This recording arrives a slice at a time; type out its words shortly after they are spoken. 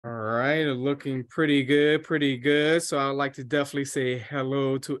right, looking pretty good, pretty good. So I'd like to definitely say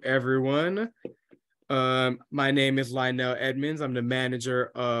hello to everyone. My name is Lionel Edmonds. I'm the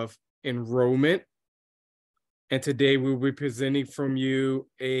manager of enrollment. And today we'll be presenting from you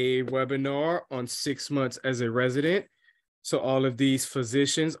a webinar on 6 months as a resident. So all of these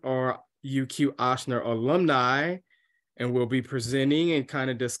physicians are UQ-Ochsner alumni, and we'll be presenting and kind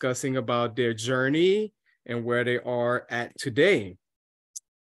of discussing about their journey and where they are at today.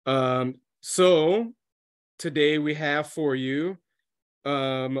 So today we have for you,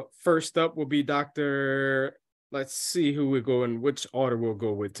 first up will be Dr. Let's see who we're going, which order we'll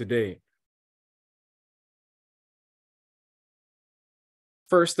go with today.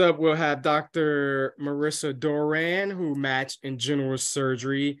 First up, we'll have Dr. Marissa Doran, who matched in general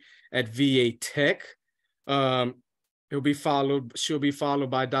surgery at VA Tech. She'll be followed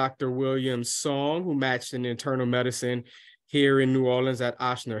by Dr. William Song, who matched in internal medicine here in New Orleans at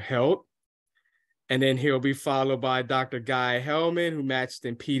Ochsner Health. And then he'll be followed by Dr. Guy Hellman, who matched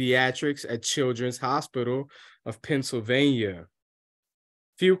in pediatrics at Children's Hospital of Pennsylvania.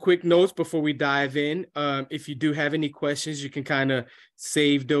 Few quick notes before we dive in. If you do have any questions, you can kind of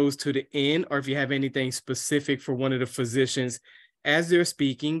save those to the end, or if you have anything specific for one of the physicians as they're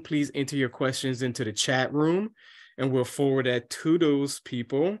speaking, please enter your questions into the chat room and we'll forward that to those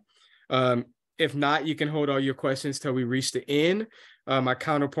people. If not, you can hold all your questions till we reach the end. My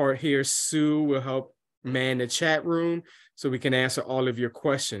counterpart here, Sue, will help man the chat room so we can answer all of your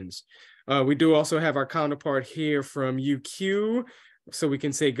questions. We do also have our counterpart here from UQ, so we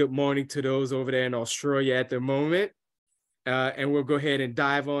can say good morning to those over there in Australia at the moment. And we'll go ahead and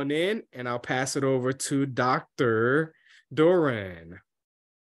dive on in, and I'll pass it over to Dr. Doran.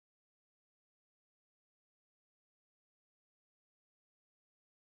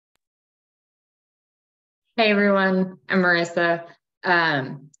 Hey everyone, I'm Marissa.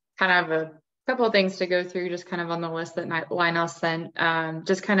 Kind of a couple of things to go through, just kind of on the list that Lionel sent.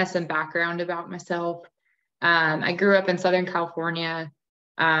 Just kind of some background about myself. I grew up in Southern California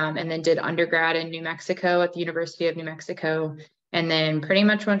and then did undergrad in New Mexico at the University of New Mexico, and then pretty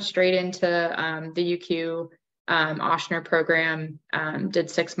much went straight into the UQ-Ochsner program, did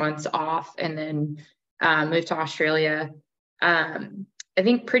 6 months off, and then moved to Australia. I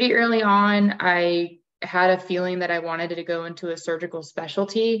think pretty early on, I had a feeling that I wanted to go into a surgical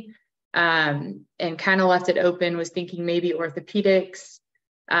specialty, and kind of left it open, was thinking maybe orthopedics,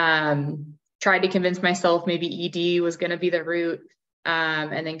 tried to convince myself maybe ED was going to be the route,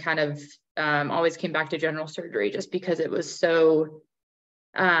 and then kind of always came back to general surgery just because it was so,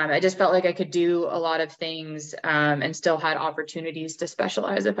 I just felt like I could do a lot of things and still had opportunities to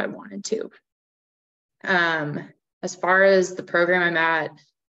specialize if I wanted to. As far as the program I'm at,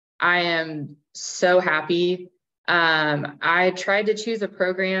 I am so happy. I tried to choose a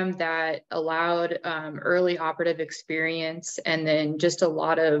program that allowed early operative experience, and then just a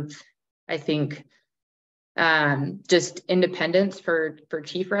lot of, I think, just independence for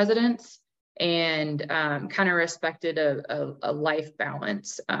chief residents, and kind of respected a life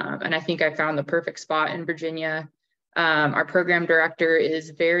balance. And I think I found the perfect spot in Virginia. Our program director is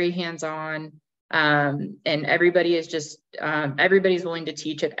very hands-on. And everybody is just, everybody's willing to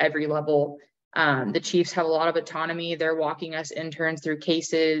teach at every level. The chiefs have a lot of autonomy. They're walking us interns through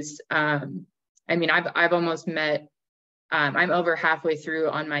cases. I mean, I've almost met, I'm over halfway through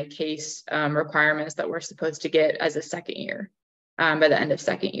on my case requirements that we're supposed to get as a second year, by the end of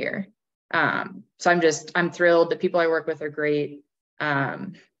second year. So I'm thrilled. The people I work with are great.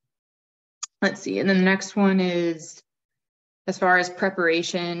 Let's see. And then the next one is, as far as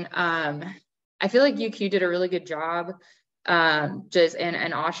preparation, I feel like UQ did a really good job, and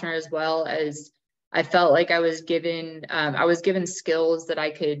Ochsner as well. As I felt like I was given skills that I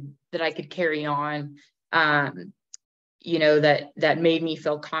could carry on, you know, that made me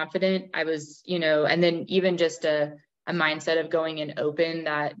feel confident. I was, you know, and then even just a mindset of going in open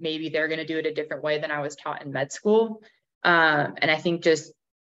that maybe they're going to do it a different way than I was taught in med school. And I think just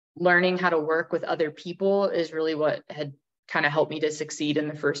learning how to work with other people is really what had kind of helped me to succeed in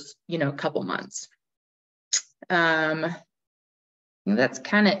the first, you know, couple months. That's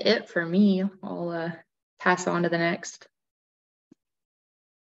kind of it for me. I'll pass on to the next.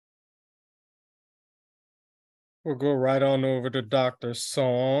 We'll go right on over to Dr.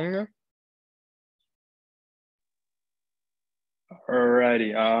 Song.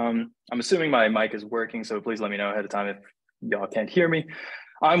 Alrighty. I'm assuming my mic is working, so please let me know ahead of time if y'all can't hear me.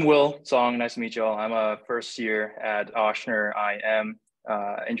 I'm Will Song. Nice to meet y'all. I'm a first year at Ochsner. I am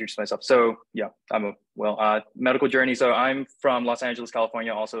introduce myself. So yeah, I'm a medical journey. So I'm from Los Angeles,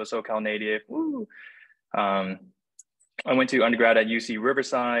 California, also a SoCal native. Woo. I went to undergrad at UC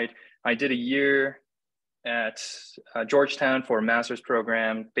Riverside, I did a year at Georgetown for a master's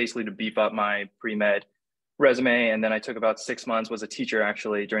program, basically to beef up my pre-med resume. And then I took about 6 months, was a teacher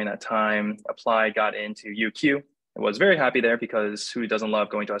actually during that time, applied, got into UQ. I was very happy there because who doesn't love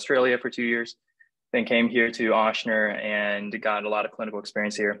going to Australia for 2 years? Then came here to Ochsner and got a lot of clinical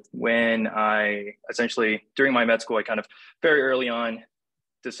experience here. When I essentially, during my med school, I kind of very early on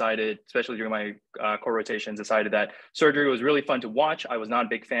decided, especially during my core rotations, decided that surgery was really fun to watch. I was not a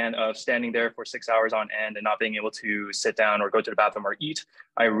big fan of standing there for 6 hours on end and not being able to sit down or go to the bathroom or eat.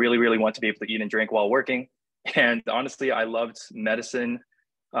 I really, really want to be able to eat and drink while working. And honestly, I loved medicine,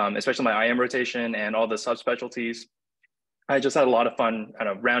 especially my IM rotation and all the subspecialties. I just had a lot of fun kind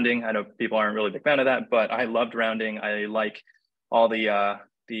of rounding. I know people aren't really a big fan of that, but I loved rounding. I like all the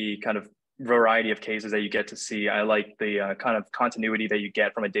kind of variety of cases that you get to see. I like the kind of continuity that you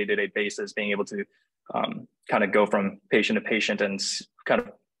get from a day-to-day basis, being able to kind of go from patient to patient and kind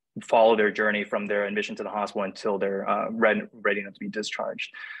of follow their journey from their admission to the hospital until they're ready to be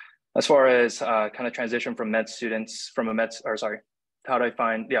discharged. As far as kind of transition from med students from a med, or sorry, how do I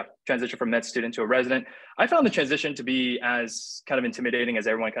find, transition from med student to a resident. I found the transition to be as kind of intimidating as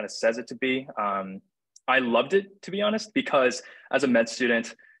everyone kind of says it to be. I loved it, to be honest, because as a med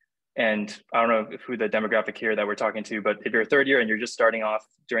student, and I don't know who the demographic here that we're talking to, but if you're a third year and you're just starting off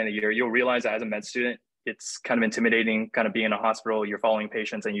during the year, you'll realize that as a med student, it's kind of intimidating, kind of being in a hospital, you're following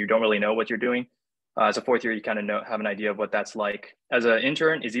patients and you don't really know what you're doing. As a fourth year, you kind of have an idea of what that's like. As an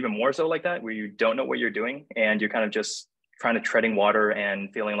intern, is even more so like that, where you don't know what you're doing and you're kind of just trying to treading water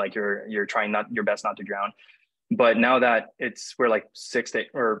and feeling like you're trying not your best not to drown. But now that we're like 6 to,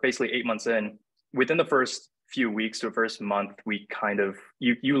 or basically 8 months in, within the first few weeks to the first month, we kind of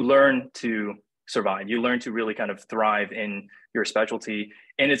you learn to survive. You learn to really kind of thrive in your specialty,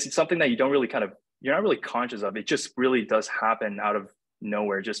 and it's something that you're not really conscious of. It just really does happen out of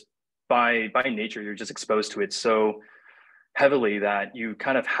nowhere. Just by nature, you're just exposed to it so heavily that you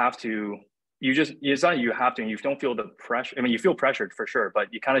kind of have to. It's not you have to, and you don't feel the pressure. I mean, you feel pressured for sure, but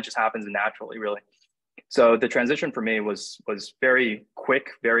it kind of just happens naturally, really. So the transition for me was very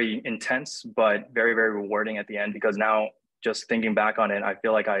quick, very intense, but very, very rewarding at the end, because now just thinking back on it, I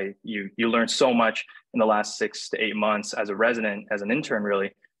feel like you learn so much in the last 6 to 8 months as a resident, as an intern,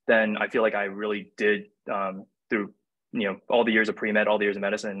 really. Then I feel like I really did through all the years of pre-med, all the years of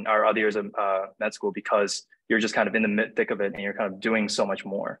medicine, or all the years of med school, because you're just kind of in the thick of it and you're kind of doing so much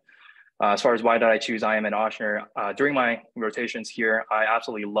more. As far as why did I choose IM and Ochsner, during my rotations here, I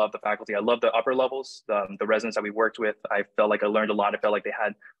absolutely love the faculty. I love the upper levels, the residents that we worked with. I felt like I learned a lot. I felt like they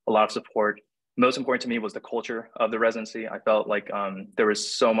had a lot of support. Most important to me was the culture of the residency. I felt like there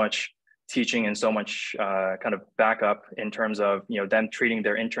was so much teaching and so much kind of backup in terms of them treating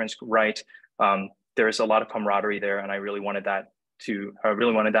their interns right. There's a lot of camaraderie there, and I really wanted that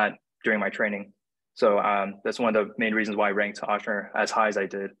during my training. So that's one of the main reasons why I ranked Ochsner as high as I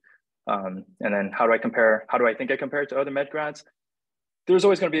did. And then how do I think I compare it to other med grads? There's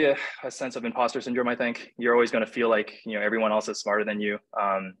always going to be a sense of imposter syndrome. I think you're always going to feel like everyone else is smarter than you.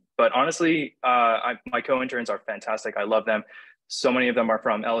 But honestly, my co-interns are fantastic. I love them. So many of them are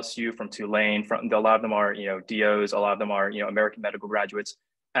from LSU, from Tulane. A lot of them are DOs. A lot of them are American medical graduates.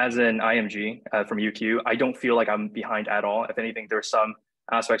 As an IMG from UQ, I don't feel like I'm behind at all. If anything, there are some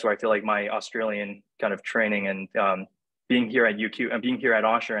aspects where I feel like my Australian kind of training and being here at UQ and being here at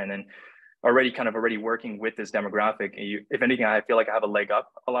Ochsner, and then already working with this demographic. If anything, I feel like I have a leg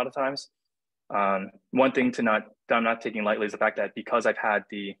up a lot of times. One thing that I'm not taking lightly is the fact that because I've had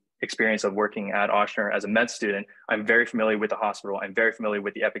the experience of working at Ochsner as a med student, I'm very familiar with the hospital. I'm very familiar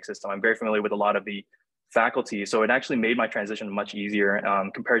with the Epic system. I'm very familiar with a lot of the faculty. So it actually made my transition much easier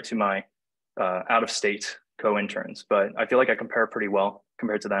compared to my out-of-state co-interns. But I feel like I compare pretty well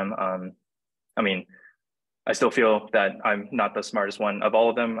compared to them. I mean, I still feel that I'm not the smartest one of all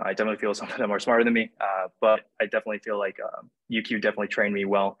of them. I definitely feel some of them are smarter than me, but I definitely feel like UQ definitely trained me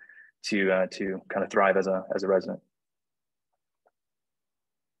well to kind of thrive as a resident.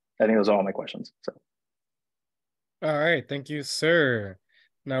 I think those are all my questions. So. All right, thank you, sir.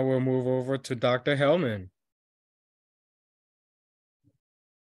 Now we'll move over to Dr. Hellman.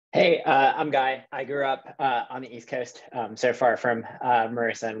 Hey, I'm Guy. I grew up on the East Coast, so far from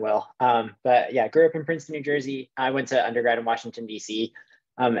Marissa and Will. But yeah, grew up in Princeton, New Jersey. I went to undergrad in Washington, D.C.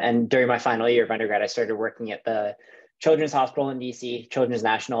 And during my final year of undergrad, I started working at the Children's Hospital in D.C., Children's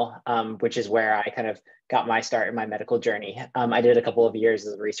National, which is where I kind of got my start in my medical journey. I did a couple of years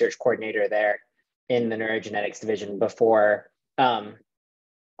as a research coordinator there in the neurogenetics division before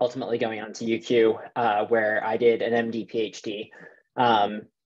ultimately going on to UQ, where I did an MD PhD.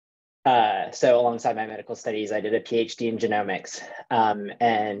 So alongside my medical studies, I did a PhD in genomics.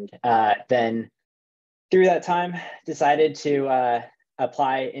 Then through that time, decided to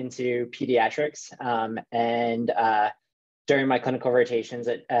apply into pediatrics. During my clinical rotations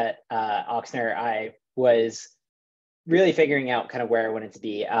at Ochsner, I was really figuring out kind of where I wanted to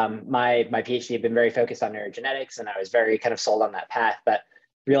be. My PhD had been very focused on neurogenetics, and I was very kind of sold on that path, but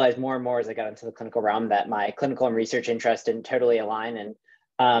realized more and more as I got into the clinical realm that my clinical and research interest didn't totally align. And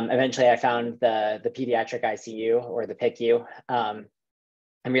eventually I found the pediatric ICU, or the PICU,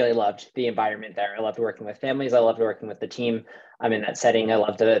 and really loved the environment there. I loved working with families. I loved working with the team. I'm in that setting. I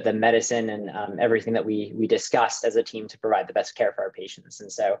loved the medicine and everything that we discussed as a team to provide the best care for our patients.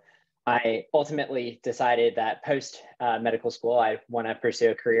 And so I ultimately decided that post medical school, I want to pursue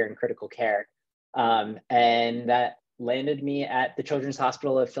a career in critical care. And that landed me at the Children's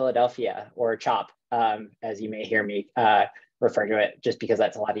Hospital of Philadelphia, or CHOP, as you may hear me refer to it, just because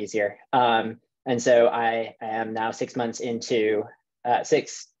that's a lot easier. And so I am now 6 to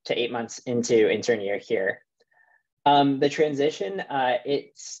 8 months into intern year here. The transition,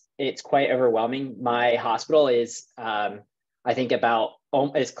 it's quite overwhelming. My hospital is, I think, about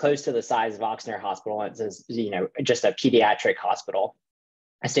as close to the size of Ochsner Hospital as just a pediatric hospital,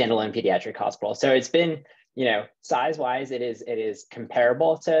 a standalone pediatric hospital. So it's been, size-wise, it is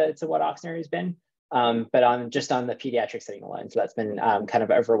comparable to what Ochsner has been, but on the pediatric setting alone. So that's been kind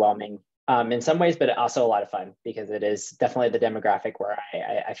of overwhelming in some ways, but also a lot of fun, because it is definitely the demographic where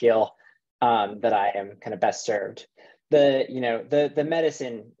I feel that I am kind of best served. The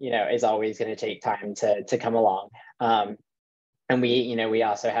medicine, is always going to take time to come along. And we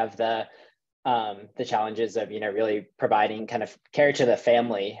also have the challenges of, really providing kind of care to the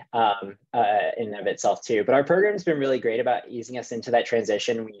family in and of itself too. But our program's been really great about easing us into that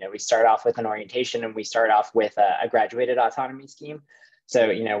transition. We start off with an orientation, and we start off with a graduated autonomy scheme. So,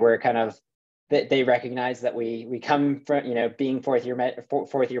 we're kind of, they recognize that we come from, being fourth year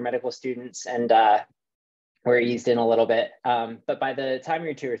medical students, and we're eased in a little bit. But by the time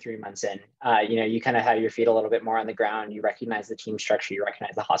you're 2 or 3 months in, you kind of have your feet a little bit more on the ground. You recognize the team structure, you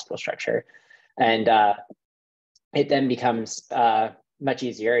recognize the hospital structure, and it then becomes much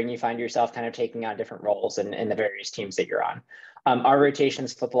easier, and you find yourself kind of taking on different roles in the various teams that you're on. Our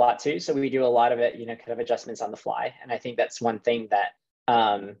rotations flip a lot too, so we do a lot of it, kind of adjustments on the fly. And I think that's one thing that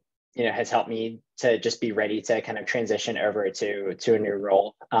has helped me to just be ready to kind of transition over to a new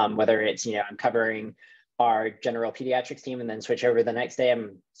role. Whether it's I'm covering our general pediatrics team, and then switch over the next day,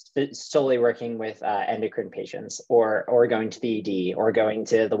 I'm solely working with endocrine patients, or going to the ED, or going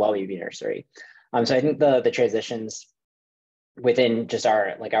to the well baby nursery. So I think the transitions within just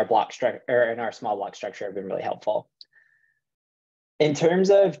our block structure, or in our small block structure, have been really helpful. In terms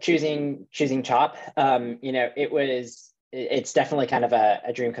of choosing CHOP, it's definitely kind of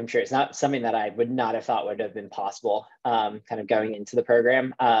a dream come true. It's not something that I would not have thought would have been possible, kind of going into the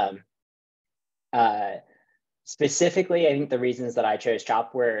program. Specifically, I think the reasons that I chose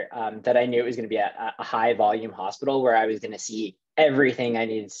CHOP were that I knew it was going to be a high volume hospital where I was going to see everything I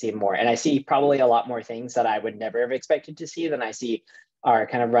needed to see more. And I see probably a lot more things that I would never have expected to see than I see our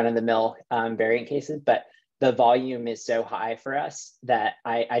kind of run of the mill variant cases. But the volume is so high for us that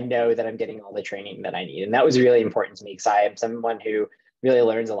I know that I'm getting all the training that I need. And that was really important to me, because I am someone who really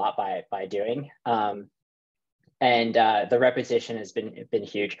learns a lot by doing. And the repetition has been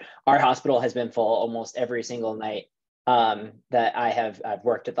huge. Our hospital has been full almost every single night that I've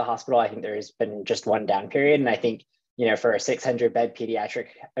worked at the hospital. I think there's been just one down period. And I think, for a 600 bed pediatric,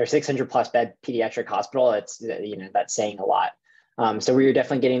 or 600 plus bed pediatric hospital, it's, that's saying a lot. So we were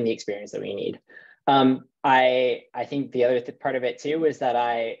definitely getting the experience that we need. I think the other part of it too was that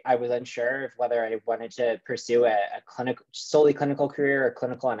I was unsure of whether I wanted to pursue a solely clinical career, or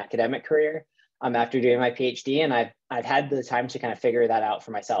clinical and academic career. After doing my PhD, and I've had the time to kind of figure that out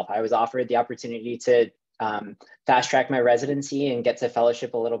for myself. I was offered the opportunity to fast track my residency and get to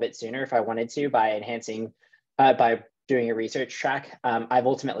fellowship a little bit sooner if I wanted to, by enhancing, by doing a research track. I've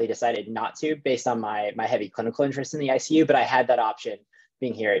ultimately decided not to, based on my heavy clinical interest in the ICU, but I had that option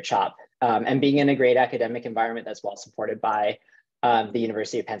being here at CHOP, and being in a great academic environment that's well supported by the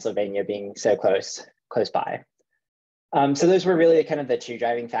University of Pennsylvania being so close by. So those were really kind of the two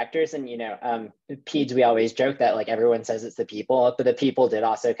driving factors. And, PEDS, we always joke that everyone says it's the people, but the people did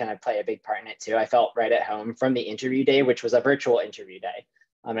also kind of play a big part in it too. I felt right at home from the interview day, which was a virtual interview day.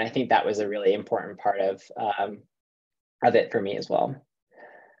 And I think that was a really important part of it for me as well.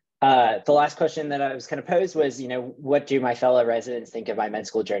 The last question that I was kind of posed was, what do my fellow residents think of my med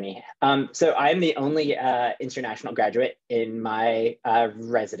school journey? So I'm the only international graduate in my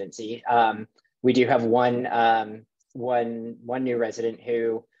residency. We do have one new resident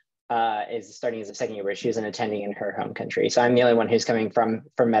who is starting as a second year, where she was an attending in her home country. So I'm the only one who's coming from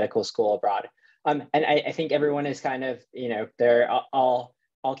medical school abroad. And I think everyone is kind of, they're all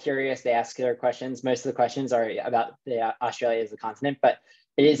curious. They ask their questions. Most of the questions are about Australia as a continent, but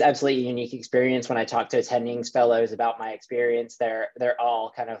it is absolutely a unique experience. When I talk to attendings fellows about my experience, they're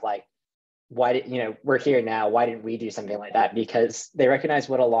all kind of like, why did, we're here now, why didn't we do something like that? Because they recognize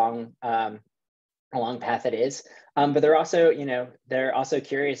what a long path it is. But they're also, they're also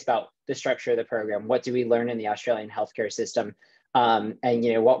curious about the structure of the program. What do we learn in the Australian healthcare system? And,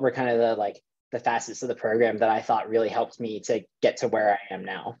 what were kind of the facets of the program that I thought really helped me to get to where I am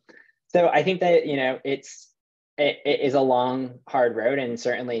now. So I think that, it is a long, hard road, and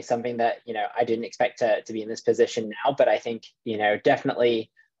certainly something that, I didn't expect to be in this position now, but I think,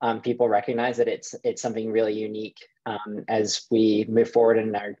 definitely people recognize that it's something really unique as we move forward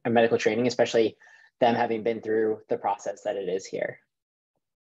in our medical training, especially them having been through the process that it is here.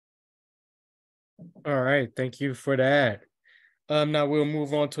 All right, thank you for that. Now we'll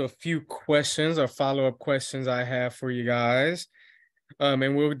move on to a few questions or follow-up questions I have for you guys.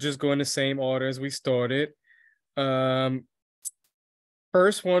 And we'll just go in the same order as we started. First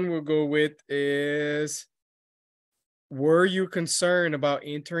one we'll go with is, were you concerned about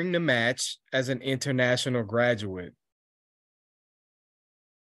entering the match as an international graduate?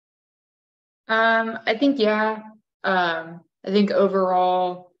 I think, yeah. I think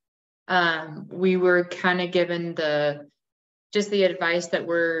overall, we were kind of given just the advice that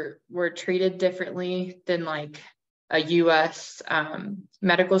we're treated differently than like a US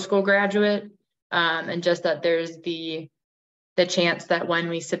medical school graduate, and just that there's the chance that when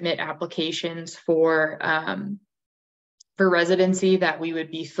we submit applications for residency, that we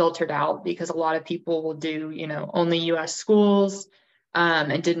would be filtered out, because a lot of people will do only US schools,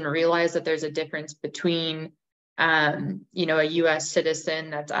 and didn't realize that there's a difference between a US citizen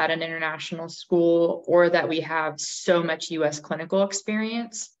that's at an international school, or that we have so much US clinical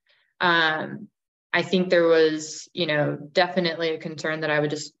experience. I think there was, definitely a concern that I would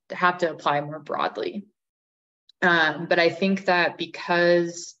just have to apply more broadly. But I think that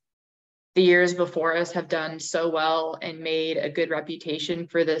because the years before us have done so well and made a good reputation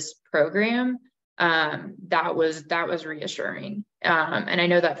for this program, that was reassuring. And I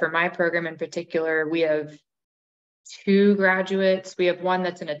know that for my program in particular, we have 2 graduates. We have one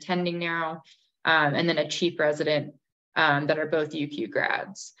that's an attending now, and then a chief resident, that are both UQ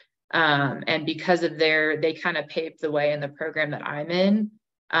grads. And because of they kind of paved the way in the program that I'm in,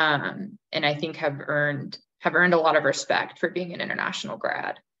 and I think have earned a lot of respect for being an international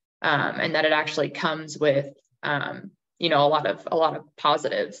grad, and that it actually comes with a lot of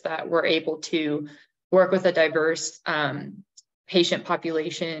positives, that we're able to work with a diverse patient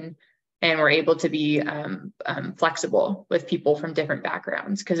population, and we're able to be flexible with people from different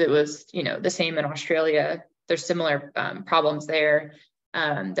backgrounds, because it was the same in Australia. There's similar problems there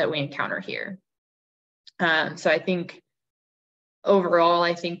that we encounter here. So I think overall,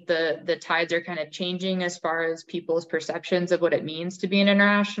 I think the tides are kind of changing as far as people's perceptions of what it means to be an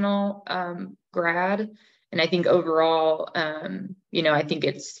international grad. And I think overall, I think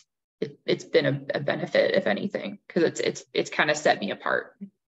it's been a benefit, if anything, because it's kind of set me apart.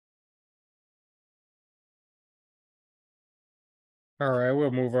 All right, we'll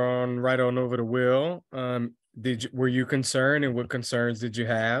move on right on over to Will. Were you concerned, and what concerns did you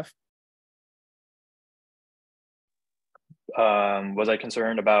have? Was I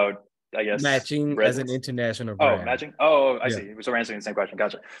concerned about, I guess, matching as an international grad? Oh, matching. Oh, I see. So we're answering the same question.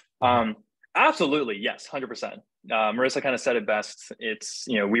 Gotcha. Absolutely, yes, 100%. Marissa kind of said it best. It's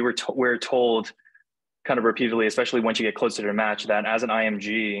we're told kind of repeatedly, especially once you get closer to a match, that as an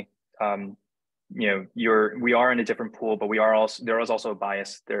IMG, we are in a different pool, but there is also a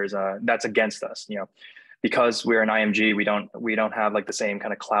bias. That's against us. Because we're an IMG, we don't have like the same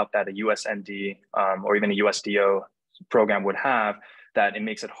kind of clout that a USMD or even a USDO program would have, that it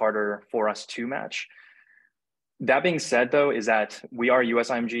makes it harder for us to match. That being said, though, is that we are US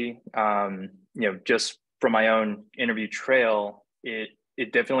IMG. Just from my own interview trail, it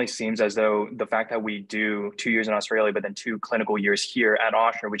definitely seems as though the fact that we do 2 years in Australia, but then 2 clinical years here at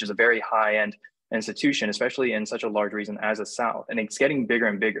Ochsner, which is a very high-end institution, especially in such a large region as the South, and it's getting bigger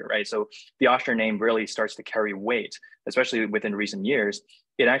and bigger, right? So the Ochsner name really starts to carry weight, especially within recent years.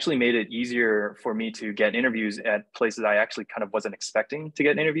 It actually made it easier for me to get interviews at places I actually kind of wasn't expecting to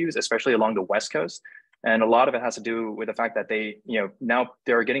get interviews, especially along the West Coast. And a lot of it has to do with the fact that now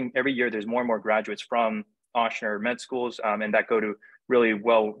they're getting, every year there's more and more graduates from Ochsner med schools, and that go to really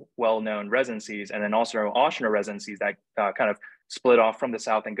well-known residencies, and then also Ochsner residencies that kind of split off from the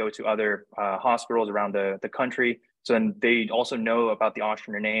South and go to other hospitals around the country, So then they also know about the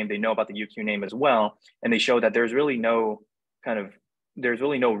Ochsner name, they know about the UQ name as well, and they show that there's really no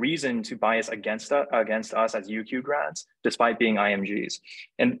reason to bias against us as UQ grads, despite being IMGs.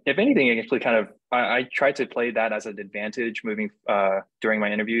 And if anything, it actually kind of I try to play that as an advantage moving during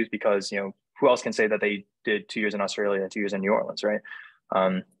my interviews, because who else can say that they did 2 years in Australia and 2 years in New Orleans, right?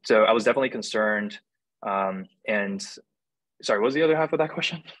 So I was definitely concerned. And sorry, what was the other half of that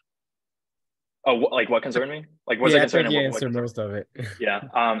question? Oh, like what concerned me? Like, was I Yeah, I concerned? think you And answered most of it. yeah,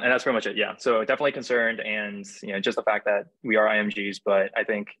 and that's pretty much it. Yeah, so definitely concerned, and just the fact that we are IMGs, but I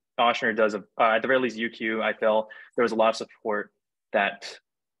think Ochsner does at the very least UQ. I felt there was a lot of support that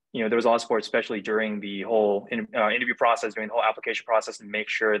there was a lot of support, especially during the whole interview process, during the whole application process, to make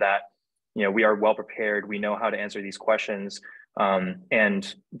sure that we are well prepared, we know how to answer these questions,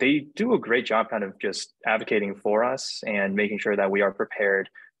 and they do a great job, kind of just advocating for us and making sure that we are prepared.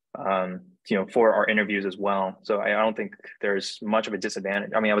 For our interviews as well. So I don't think there's much of a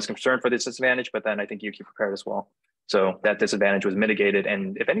disadvantage. I mean, I was concerned for this disadvantage, but then I think UQ prepared as well. So that disadvantage was mitigated,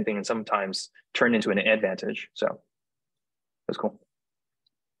 and if anything, and sometimes turned into an advantage. So that's cool.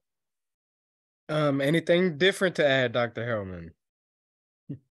 Anything different to add, Dr. Hellman?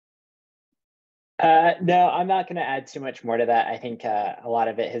 No, I'm not going to add too much more to that. I think a lot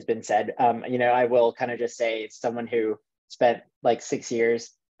of it has been said. I will kind of just say, it's someone who spent like 6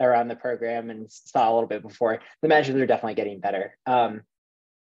 years around the program and saw a little bit before. The measures are definitely getting better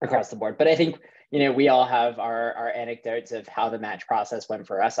across the board. But I think, we all have our anecdotes of how the match process went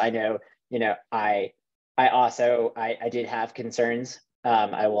for us. I know, I did have concerns.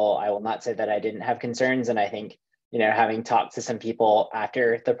 I will not say that I didn't have concerns. And I think, having talked to some people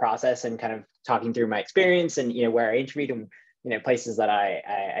after the process and kind of talking through my experience and, where I interviewed and, places that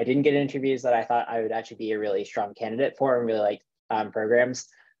I didn't get interviews that I thought I would actually be a really strong candidate for and really like programs.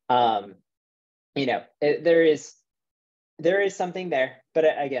 There is something there, but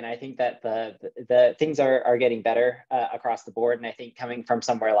again, I think that the things are getting better across the board. And I think coming from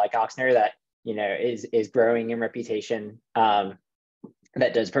somewhere like Ochsner that, is growing in reputation,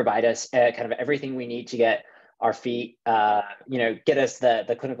 that does provide us kind of everything we need to get our feet, get us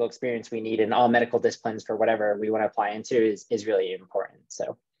the clinical experience we need in all medical disciplines for whatever we want to apply into is really important.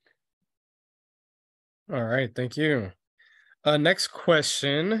 So. All right, thank you. Next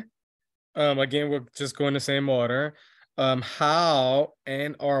question. Again, we're just going the same order. How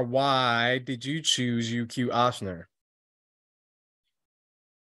and or why did you choose UQ-Ochsner?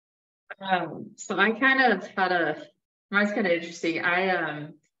 So I kind of had mine's kind of interesting.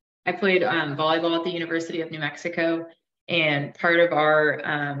 I played volleyball at the University of New Mexico, and part of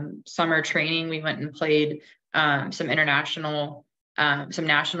our summer training, we went and played some national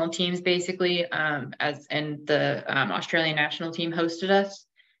teams, basically, and the Australian national team hosted us.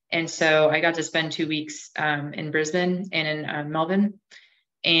 And so I got to spend 2 weeks in Brisbane and in Melbourne,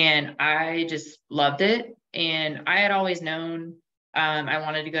 and I just loved it. And I had always known I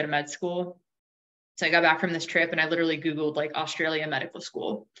wanted to go to med school. So I got back from this trip and I literally Googled like Australia medical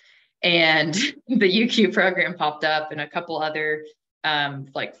school, and the UQ program popped up and a couple other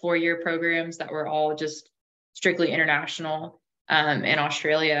like 4-year programs that were all just strictly international in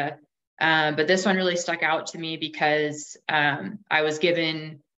Australia. But this one really stuck out to me because I was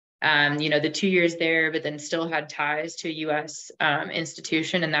given, the 2 years there, but then still had ties to a US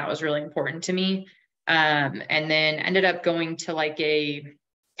institution. And that was really important to me. And then ended up going to like a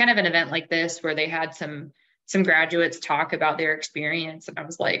kind of an event like this where they had some graduates talk about their experience. And I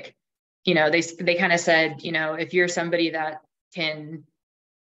was like, they kind of said, if you're somebody that can,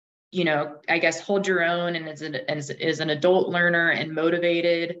 I guess, hold your own and is an adult learner and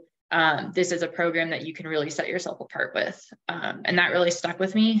motivated, this is a program that you can really set yourself apart with. And that really stuck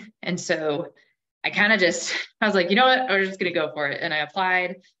with me. And so I was like, you know what, I was just going to go for it. And I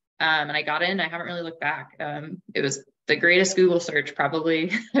applied and I got in. I haven't really looked back. It was the greatest Google search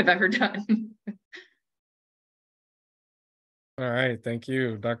probably I've ever done. All right, thank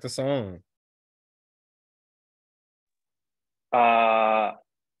you, Dr. Song.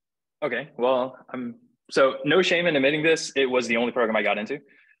 Okay, well, so no shame in admitting this. It was the only program I got into.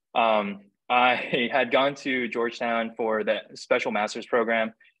 I had gone to Georgetown for the special master's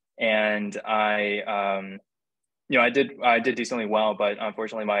program, and I did decently well, but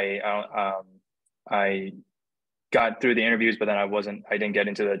unfortunately, I got through the interviews, but then I didn't get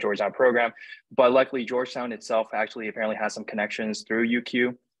into the Georgetown program. But luckily, Georgetown itself actually apparently has some connections through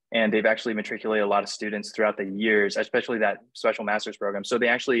UQ, and they've actually matriculated a lot of students throughout the years, especially that special master's program. So they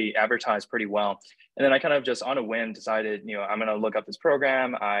actually advertise pretty well. And then I kind of just on a whim decided, I'm going to look up this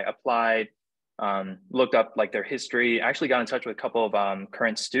program. I applied, looked up like their history, actually got in touch with a couple of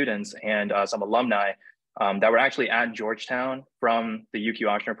current students and some alumni that were actually at Georgetown from the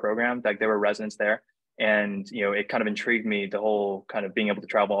UQ-Ochsner program. Like, they were residents there. And, it kind of intrigued me, the whole kind of being able to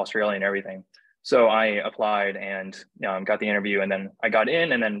travel Australia and everything. So I applied and got the interview, and then I got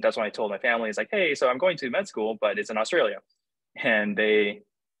in, and then that's when I told my family, it's like, hey, so I'm going to med school, but it's in Australia. And they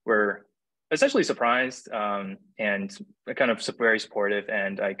were essentially surprised, and kind of very supportive,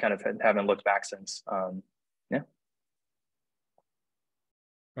 and I kind of haven't looked back since. Yeah.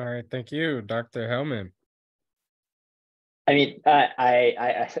 All right, thank you, Dr. Hellman. I mean,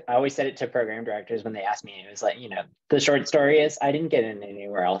 I always said it to program directors when they asked me. It was like, the short story is I didn't get in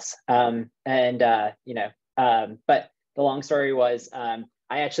anywhere else. But the long story was I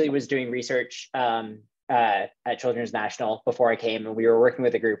actually was doing research at Children's National before I came, and we were working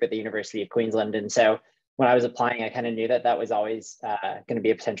with a group at the University of Queensland. And so when I was applying, I kind of knew that that was always going to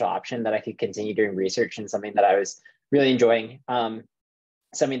be a potential option, that I could continue doing research and something that I was really enjoying.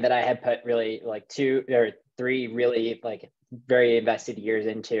 Something that I had put really like 2 or 3 really like very invested years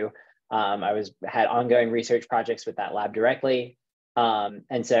into. I had ongoing research projects with that lab directly.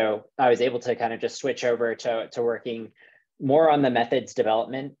 And so I was able to kind of just switch over to working more on the methods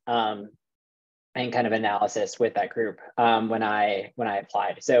development and kind of analysis with that group when I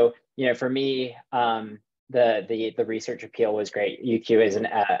applied. So, for me, the research appeal was great. UQ is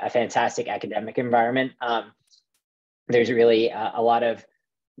a fantastic academic environment. There's really a lot of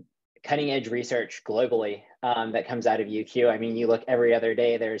cutting edge research globally that comes out of UQ. I mean, you look every other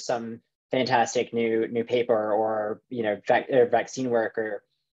day, there's some fantastic new paper or, vaccine work, or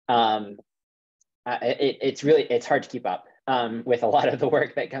it's hard to keep up with a lot of the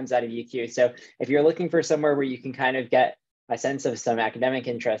work that comes out of UQ. So if you're looking for somewhere where you can kind of get a sense of some academic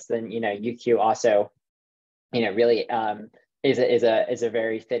interest, then, UQ also, really is a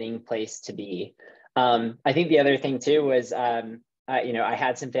very fitting place to be. I think the other thing too was, I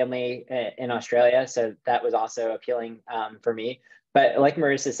had some family in Australia, so that was also appealing for me. But like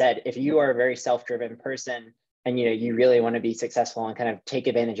Marissa said, if you are a very self-driven person and you really want to be successful and kind of take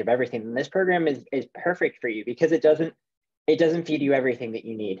advantage of everything, then this program is perfect for you, because it doesn't feed you everything that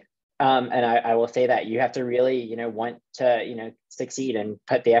you need. And I will say that you have to really want to succeed and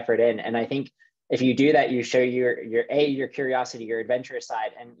put the effort in. And I think if you do that, you show your curiosity, your adventurous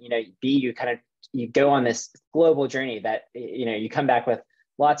side, and B, you go on this global journey that you come back with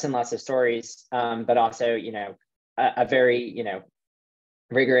lots and lots of stories, but also a very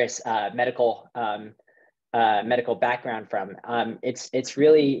rigorous medical background from. It's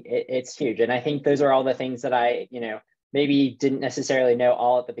huge, and I think those are all the things that I maybe didn't necessarily know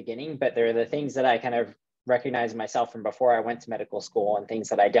all at the beginning, but they're the things that I kind of recognized myself from before I went to medical school, and things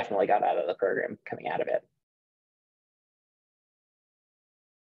that I definitely got out of the program coming out of it.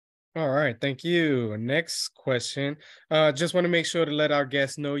 All right, thank you. Next question. Just want to make sure to let our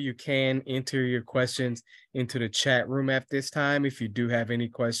guests know you can enter your questions into the chat room at this time. If you do have any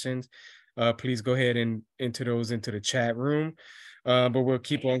questions, please go ahead and enter those into the chat room. But we'll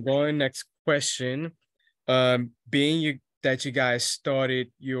keep on going. Next question. Being that you guys started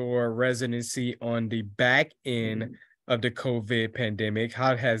your residency on the back end of the COVID pandemic,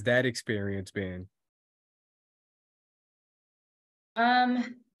 how has that experience been?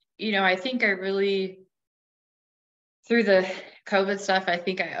 I think through the COVID stuff, I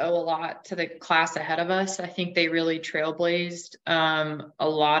think I owe a lot to the class ahead of us. I think they really trailblazed a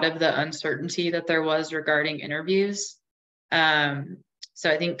lot of the uncertainty that there was regarding interviews. So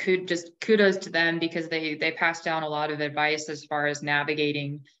I think kudos to them, because they passed down a lot of advice as far as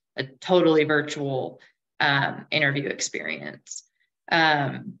navigating a totally virtual interview experience.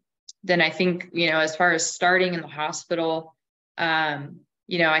 Then I think, as far as starting in the hospital,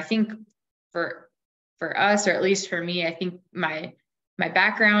 I think for us, or at least for me, I think my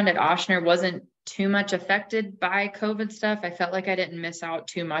background at Ochsner wasn't too much affected by COVID stuff. I felt like I didn't miss out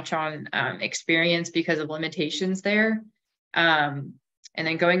too much on experience because of limitations there. And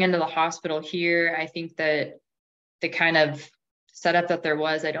then going into the hospital here, I think that the kind of setup that there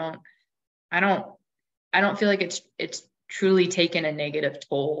was, I don't feel like it's truly taken a negative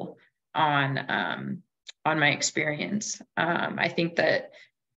toll on my experience. I think that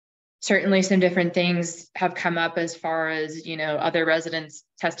certainly some different things have come up as far as, other residents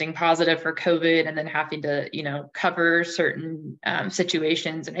testing positive for COVID and then having to, cover certain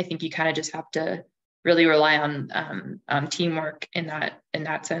situations. And I think you kind of just have to really rely on teamwork in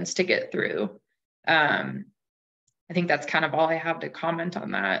that sense to get through. I think that's kind of all I have to comment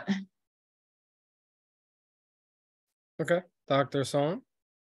on that. Okay, Dr. Song.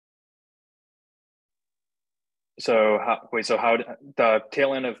 So how did the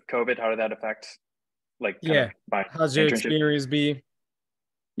tail end of COVID, how did that affect, like, Yeah, my how's your internship? experience be?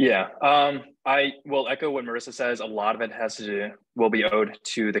 Yeah. I will echo what Marissa says. A lot of it will be owed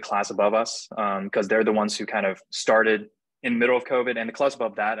to the class above us, because they're the ones who kind of started in the middle of COVID, and the class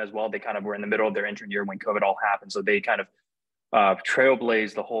above that as well. They kind of were in the middle of their intern year when COVID all happened. So they kind of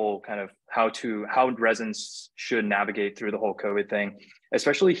trailblazed the whole kind of how residents should navigate through the whole COVID thing,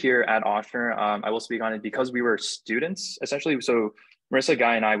 especially here at Ochsner. I will speak on it because we were students essentially. So Marissa,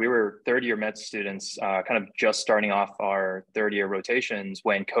 Guy, and I, we were third year med students, kind of just starting off our third year rotations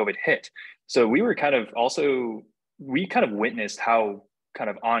when COVID hit. So we were we kind of witnessed how kind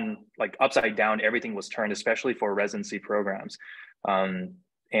of on like upside down everything was turned, especially for residency programs.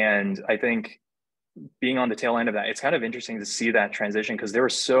 And I think being on the tail end of that, it's kind of interesting to see that transition because there were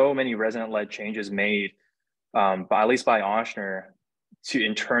so many resident-led changes made, at least by Ochsner,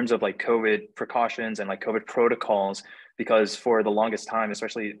 in terms of like COVID precautions and like COVID protocols. Because for the longest time,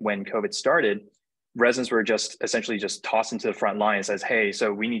 especially when COVID started, residents were just essentially just tossed into the front line and says, hey,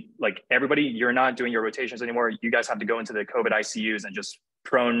 so we need like everybody, you're not doing your rotations anymore. You guys have to go into the COVID ICUs and just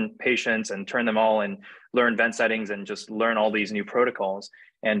prone patients and turn them all and learn vent settings and just learn all these new protocols.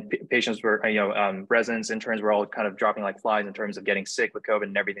 And patients were, residents, interns were all kind of dropping like flies in terms of getting sick with COVID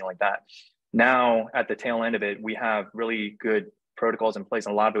and everything like that. Now at the tail end of it, we have really good protocols in place.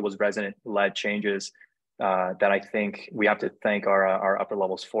 And a lot of it was resident-led changes that I think we have to thank our upper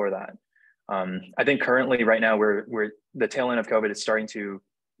levels for that. I think currently right now we're the tail end of COVID is starting to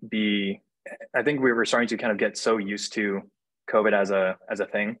be, I think we were starting to kind of get so used to COVID as a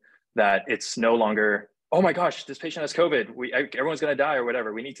thing that it's no longer, oh my gosh, this patient has COVID. Everyone's gonna die or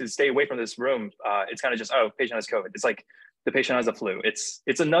whatever. We need to stay away from this room. It's kind of just, oh, patient has COVID. It's like the patient has a flu.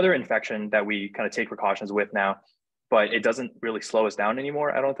 It's another infection that we kind of take precautions with now, but it doesn't really slow us down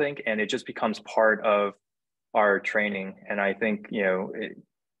anymore, I don't think. And it just becomes part of our training. And I think,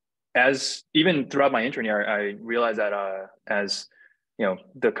 as even throughout my intern year, I realized that as the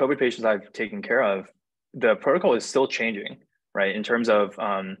COVID patients I've taken care of, the protocol is still changing, right? In terms of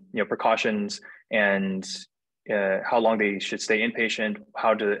precautions and how long they should stay inpatient,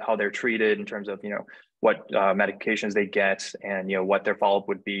 how they're treated in terms of what medications they get and what their follow-up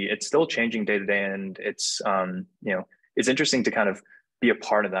would be. It's still changing day to day, and it's it's interesting to kind of be a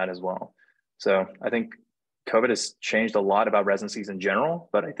part of that as well. So I think COVID has changed a lot about residencies in general,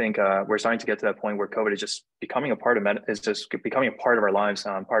 but I think we're starting to get to that point where COVID is just becoming a part of our lives,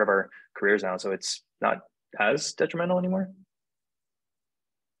 part of our careers now. So it's not as detrimental anymore.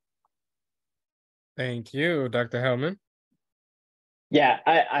 Thank you, Dr. Hellman. Yeah,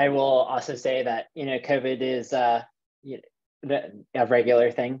 I will also say that COVID is a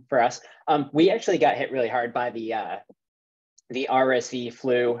regular thing for us. We actually got hit really hard by the RSV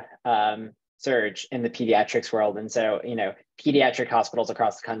flu surge in the pediatrics world. And so, pediatric hospitals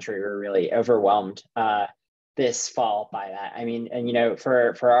across the country were really overwhelmed this fall by that. I mean, and,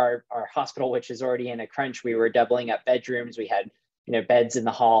 for our hospital, which is already in a crunch, we were doubling up bedrooms. We had, beds in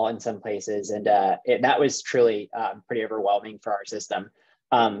the hall in some places. And that was truly pretty overwhelming for our system.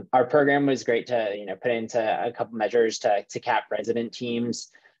 Our program was great to, put into a couple measures to cap resident teams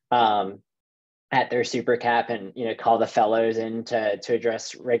at their super cap and call the fellows in to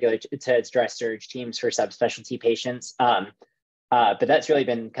address surge teams for subspecialty patients. But that's really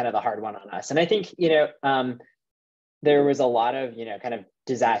been kind of the hard one on us. And I think there was a lot of kind of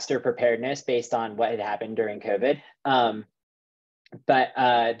disaster preparedness based on what had happened during COVID.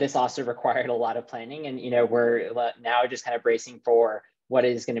 But this also required a lot of planning, and we're now just kind of bracing for what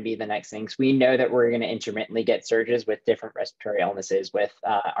is going to be the next things. We know that we're going to intermittently get surges with different respiratory illnesses with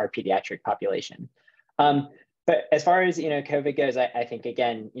our pediatric population. But as far as COVID goes, I think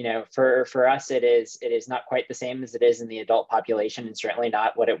again, for us, it is not quite the same as it is in the adult population, and certainly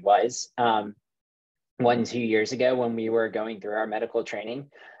not what it was 1-2 years ago when we were going through our medical training.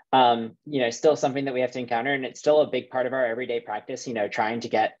 Still something that we have to encounter, and it's still a big part of our everyday practice. Trying to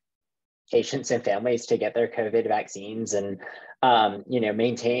get patients and families to get their COVID vaccines and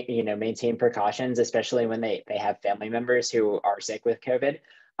maintain precautions, especially when they have family members who are sick with COVID.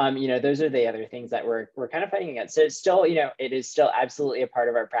 Those are the other things that we're kind of fighting against. So it's still, it is still absolutely a part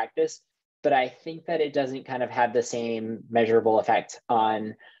of our practice, but I think that it doesn't kind of have the same measurable effect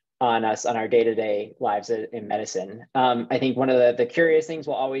on us, on our day-to-day lives in medicine. I think one of the curious things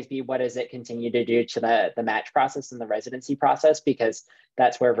will always be, what does it continue to do to the match process and the residency process? Because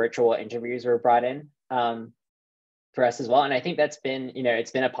that's where virtual interviews were brought in for us as well. And I think that's been,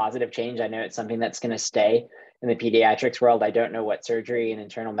 it's been a positive change. I know it's something that's going to stay in the pediatrics world. I don't know what surgery and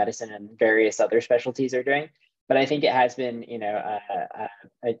internal medicine and various other specialties are doing, but I think it has been,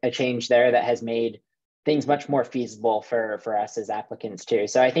 a change there that has made things much more feasible for us as applicants too.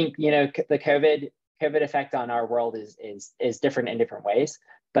 So I think, the COVID effect on our world is different in different ways,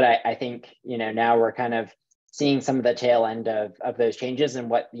 I think, now we're kind of seeing some of the tail end of those changes and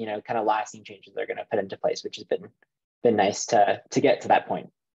what, kind of lasting changes they're going to put into place, which has been nice to get to that point.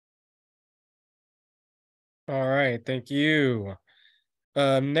 All right, thank you.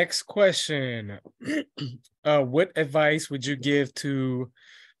 Next question. What advice would you give to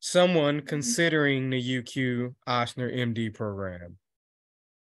someone considering the UQ-Ochsner MD program?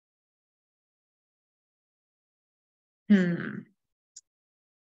 I'm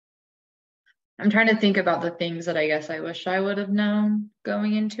trying to think about the things that I guess I wish I would have known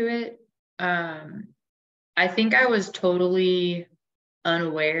going into it. I think I was totally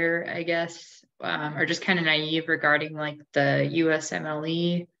unaware, I guess, or just kind of naive regarding like the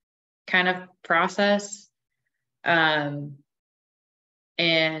USMLE kind of process. And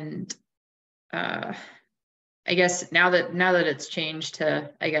I guess now that it's changed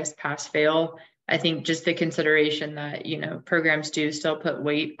to, I guess, pass fail, I think just the consideration that, programs do still put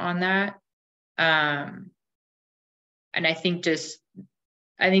weight on that. And I think just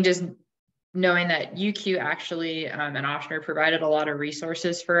knowing that UQ actually and Ochsner provided a lot of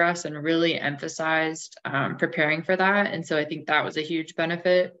resources for us and really emphasized preparing for that. And so I think that was a huge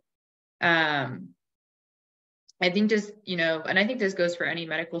benefit. I think just, and I think this goes for any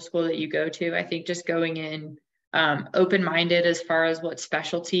medical school that you go to. I think just going in open-minded as far as what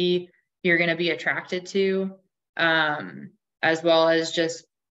specialty you're going to be attracted to, as well as just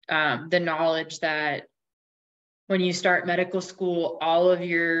the knowledge that when you start medical school, all of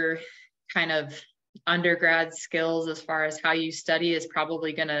your kind of undergrad skills as far as how you study is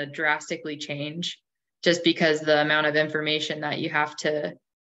probably going to drastically change, just because the amount of information that you have to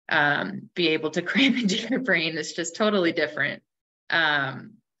be able to cram into your brain is just totally different.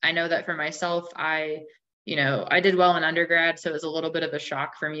 I know that for myself, I did well in undergrad, so it was a little bit of a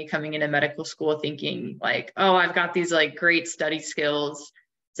shock for me coming into medical school thinking like, oh, I've got these like great study skills,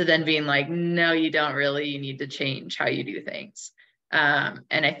 to then being like, no, you don't really, you need to change how you do things. And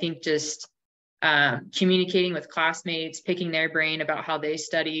I think just communicating with classmates, picking their brain about how they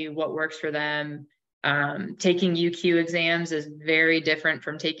study, what works for them. Taking UQ exams is very different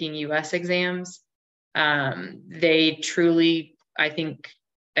from taking US exams. They truly,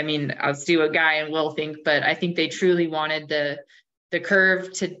 I'll see what Guy and Will think, but I think they truly wanted the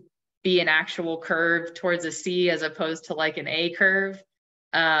curve to be an actual curve towards a C as opposed to like an A curve,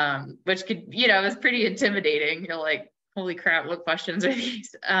 which could, was pretty intimidating. You're like, holy crap, what questions are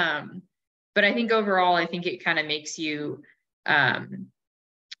these? But I think overall, I think it kind of makes you,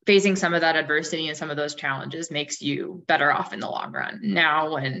 facing some of that adversity and some of those challenges makes you better off in the long run.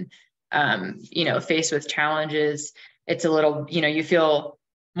 Now, when, faced with challenges, it's a little, you feel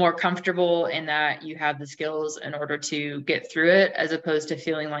more comfortable in that you have the skills in order to get through it, as opposed to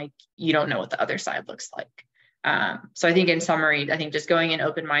feeling like you don't know what the other side looks like. So I think in summary, I think just going in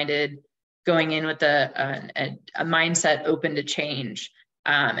open-minded, going in with a mindset open to change,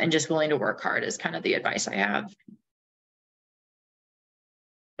 and just willing to work hard is kind of the advice I have.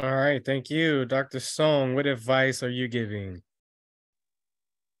 All right, thank you. Dr. Song, what advice are you giving?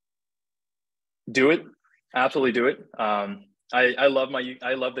 Do it. Absolutely do it. I love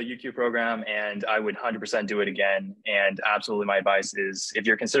the UQ program, and I would 100% do it again. And absolutely, my advice is, if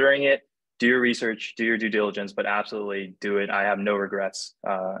you're considering it, do your research, do your due diligence, but absolutely do it. I have no regrets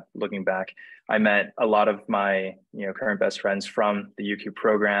looking back. I met a lot of my current best friends from the UQ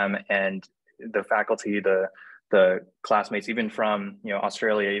program, and the faculty, the classmates, even from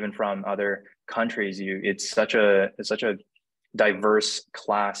Australia, even from other countries. It's such a diverse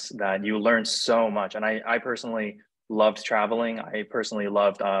class that you learn so much. And I personally loved traveling. I personally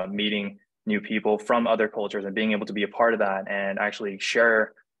loved meeting new people from other cultures and being able to be a part of that and actually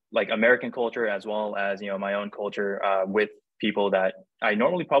share like American culture as well as my own culture with people that I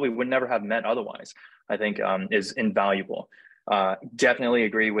normally probably would never have met otherwise. I think is invaluable. Definitely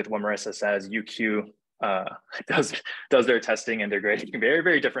agree with what Marissa says. UQ does their testing and their grading very,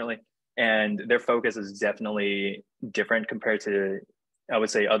 very differently, and their focus is definitely different compared to, I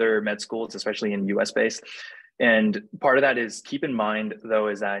would say, other med schools, especially in US based. And part of that is, keep in mind though,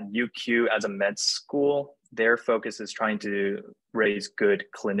 is that UQ as a med school, their focus is trying to raise good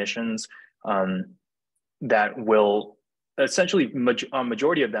clinicians that will essentially,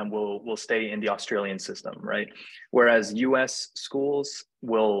 majority of them will stay in the Australian system, right? Whereas US schools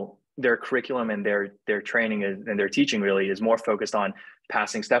their curriculum and their training and their teaching really is more focused on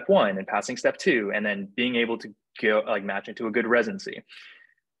passing step 1 and passing step 2, and then being able to go like match into a good residency.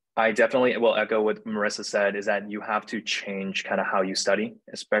 I definitely will echo what Marissa said, is that you have to change kind of how you study,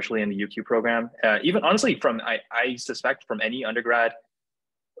 especially in the UQ program. Even honestly, I suspect from any undergrad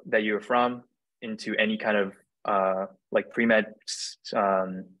that you're from into any kind of like pre-med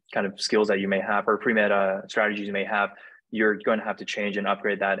kind of skills that you may have, or pre-med strategies you may have, you're going to have to change and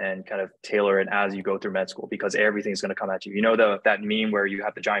upgrade that and kind of tailor it as you go through med school, because everything's going to come at you. You know, that meme where you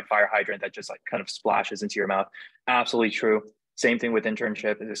have the giant fire hydrant that just like kind of splashes into your mouth. Absolutely true. Same thing with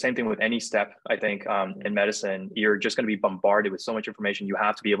internship. The same thing with any step, I think, in medicine. You're just going to be bombarded with so much information. You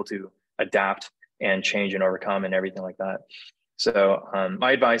have to be able to adapt and change and overcome and everything like that. So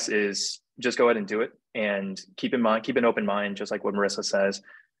my advice is just go ahead and do it, and keep an open mind, just like what Marissa says.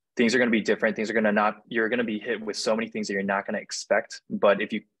 Things are going to be different. Things are going to not, you're going to be hit with so many things that you're not going to expect. But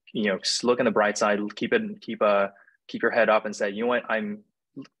if you just look on the bright side, keep your head up and say, you know what, I'm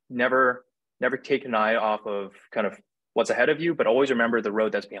never take an eye off of kind of what's ahead of you, but always remember the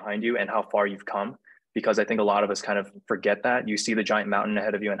road that's behind you and how far you've come. Because I think a lot of us kind of forget that. You see the giant mountain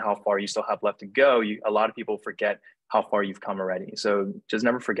ahead of you and how far you still have left to go. A lot of people forget how far you've come already. So just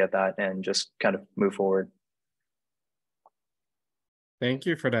never forget that and just kind of move forward. Thank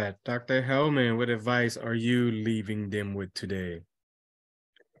you for that. Dr. Hellman, what advice are you leaving them with today?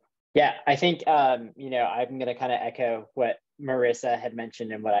 Yeah, I think, I'm going to kind of echo what Marissa had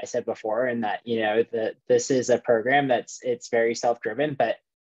mentioned and what I said before, and that, this is a program it's very self-driven, but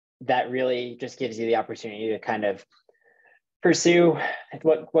that really just gives you the opportunity to kind of pursue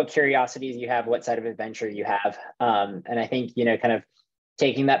what curiosities you have, what side of adventure you have. And I think, kind of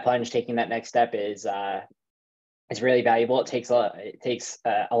taking that plunge, taking that next step is really valuable. It takes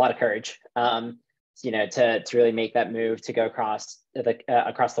a lot of courage, to really make that move, to go across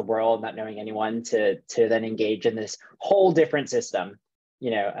the world, not knowing anyone, to then engage in this whole different system,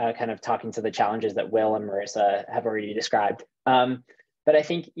 kind of talking to the challenges that Will and Marissa have already described. But I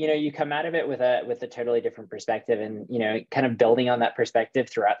think, you come out of it with a totally different perspective, and, kind of building on that perspective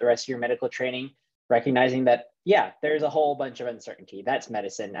throughout the rest of your medical training, recognizing that, yeah, there's a whole bunch of uncertainty. That's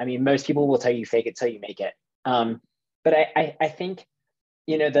medicine. I mean, most people will tell you fake it till you make it. But I think,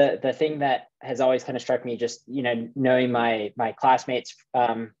 the thing that has always kind of struck me, just, knowing my classmates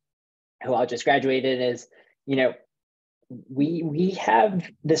who all just graduated, is, we have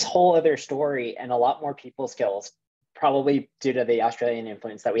this whole other story and a lot more people skills, probably due to the Australian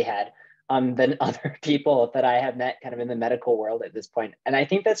influence that we had, than other people that I have met kind of in the medical world at this point. And I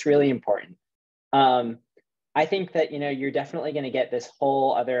think that's really important. I think that, you're definitely going to get this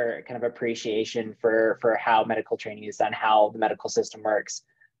whole other kind of appreciation for how medical training is done, how the medical system works,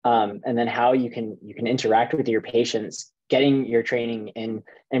 and then how you can interact with your patients, getting your training in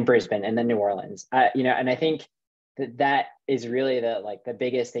Brisbane and then New Orleans. And I think that is really the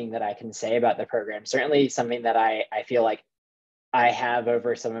biggest thing that I can say about the program. Certainly something that I feel like I have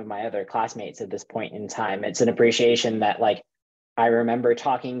over some of my other classmates at this point in time. It's an appreciation that, I remember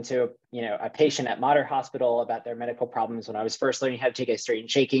talking to, a patient at Mater Hospital about their medical problems when I was first learning how to take a straight and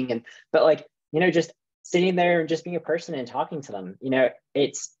shaking. But just sitting there and just being a person and talking to them,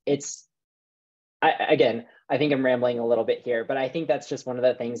 I think I'm rambling a little bit here, but I think that's just one of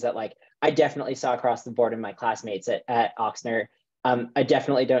the things that I definitely saw across the board in my classmates at Ochsner. I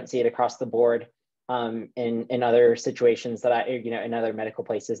definitely don't see it across the board in other situations that in other medical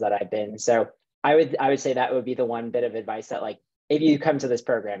places that I've been. So I would say that would be the one bit of advice that if you come to this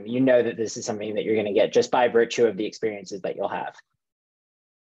program, that this is something that you're going to get just by virtue of the experiences that you'll have.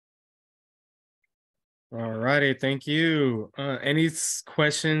 All righty, thank you. Any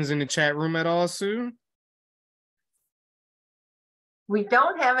questions in the chat room at all, Sue? We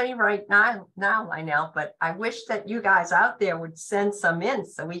don't have any right now, Lionel, but I wish that you guys out there would send some in.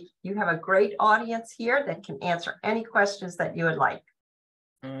 So you have a great audience here that can answer any questions that you would like.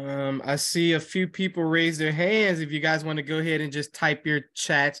 I see a few people raise their hands. If you guys want to go ahead and just type your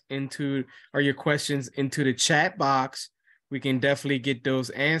chats or your questions into the chat box, we can definitely get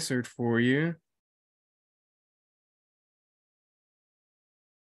those answered for you.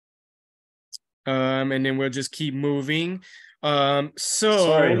 And then we'll just keep moving.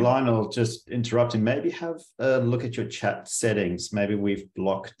 Sorry, Lionel, just interrupting. Maybe have a look at your chat settings. Maybe we've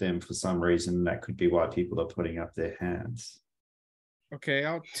blocked them for some reason. That could be why people are putting up their hands. Okay,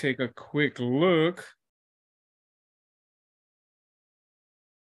 I'll take a quick look.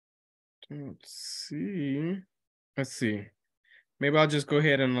 Let's see. Maybe I'll just go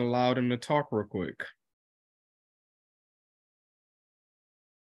ahead and allow them to talk real quick.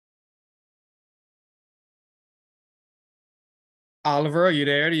 Oliver, are you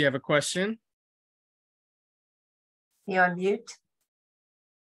there? Do you have a question? You on mute?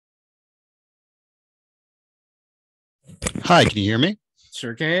 Hi, can you hear me?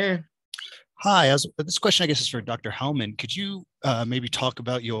 Sure can. Hi, this question I guess is for Dr. Hellman. Could you maybe talk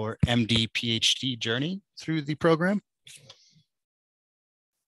about your MD, PhD journey through the program?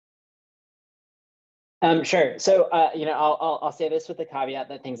 Sure. So, I'll say this with the caveat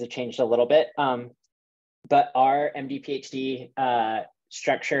that things have changed a little bit. But our MD PhD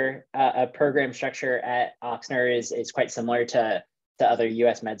structure, program structure at Ochsner is quite similar to other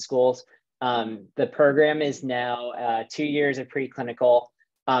US med schools. The program is now 2 years of preclinical,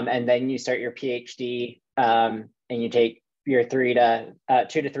 and then you start your PhD, and you take your 2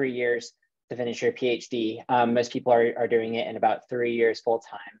 to 3 years to finish your PhD. Most people are doing it in about 3 years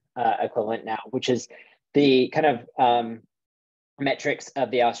full-time equivalent now, which is the kind of metrics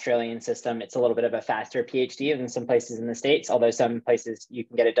of the Australian system. It's a little bit of a faster PhD than some places in the States, although some places you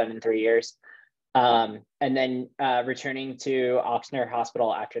can get it done in 3 years. And then returning to Ochsner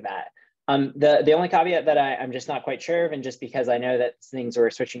Hospital after that. The only caveat that I'm just not quite sure of, and just because I know that things were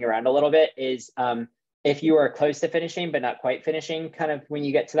switching around a little bit, is if you are close to finishing but not quite finishing, kind of when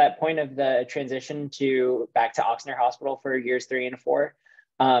you get to that point of the transition back to Ochsner Hospital for years 3 and 4,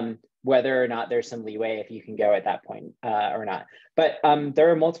 whether or not there's some leeway if you can go at that point or not. But there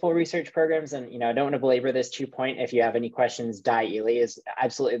are multiple research programs, and I don't want to belabor this to point. If you have any questions, Di Ely is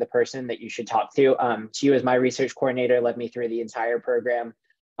absolutely the person that you should talk to. She was my research coordinator, led me through the entire program.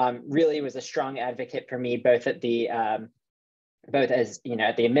 Really was a strong advocate for me, both at the at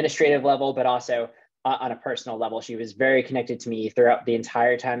the administrative level, but also on a personal level. She was very connected to me throughout the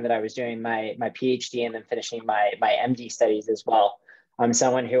entire time that I was doing my PhD and then finishing my MD studies as well.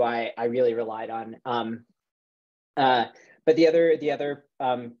 Someone who I really relied on. But the other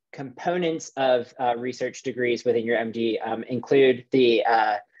components of research degrees within your MD include the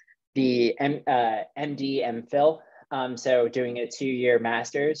MD MPhil. So doing a 2-year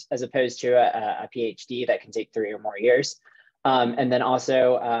master's as opposed to a PhD that can take 3 or more years. And then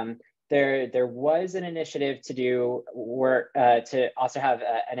also there was an initiative to do work to also have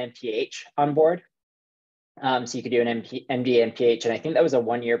an MPH on board. So you could do an MD, MPH, and I think that was a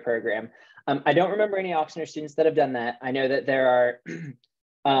 1-year program. I don't remember any Ochsner students that have done that. I know that there are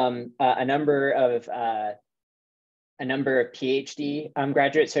a number of PhD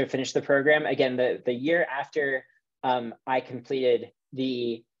graduates who have finished the program. Again, the year after I completed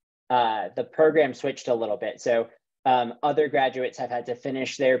the program switched a little bit. So other graduates have had to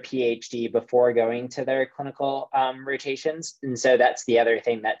finish their PhD before going to their clinical rotations, and so that's the other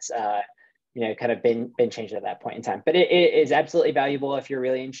thing that's kind of been changed at that point in time. But it is absolutely valuable if you're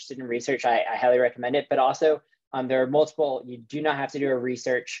really interested in research. I highly recommend it. But also, there are multiple. You do not have to do a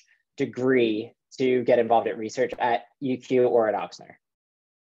research degree to get involved at research at UQ or at Ochsner.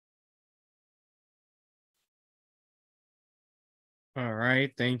 All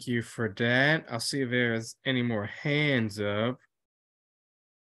right, thank you for that. I'll see if there's any more hands up.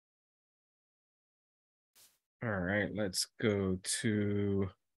 All right, let's go to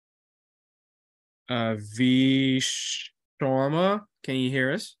V. Sharma. Can you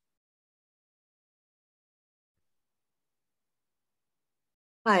hear us?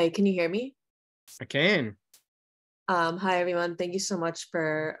 Hi, can you hear me? I can. Hi, everyone. Thank you so much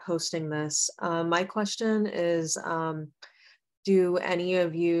for hosting this. My question is, do any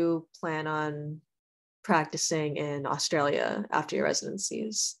of you plan on practicing in Australia after your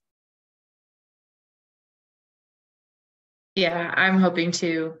residencies? Yeah, I'm hoping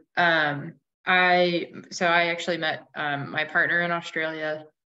to. I actually met my partner in Australia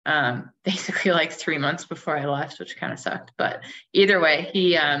basically like 3 months before I left, which kind of sucked. But either way,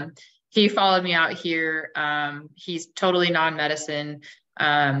 he followed me out here. He's totally non-medicine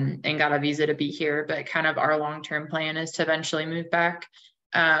and got a visa to be here. But kind of our long-term plan is to eventually move back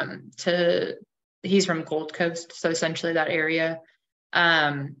he's from Gold Coast, so essentially that area.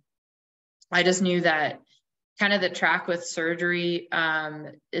 I just knew that kind of the track with surgery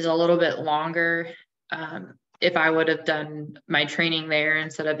is a little bit longer. If I would have done my training there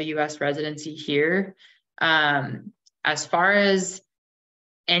instead of the US residency here. As far as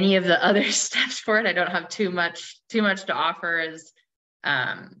any of the other steps for it, I don't have too much to offer. As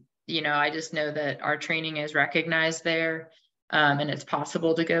I just know that our training is recognized there, and it's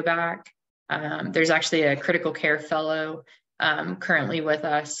possible to go back. There's actually a critical care fellow currently with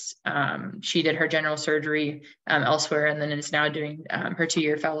us. She did her general surgery elsewhere, and then is now doing her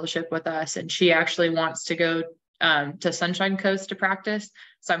 2-year fellowship with us. And she actually wants to go to Sunshine Coast to practice.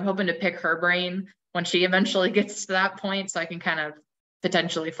 So I'm hoping to pick her brain when she eventually gets to that point, so I can kind of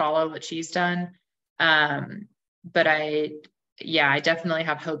potentially follow what she's done. But I definitely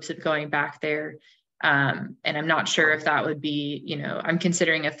have hopes of going back there. And I'm not sure if that would be, I'm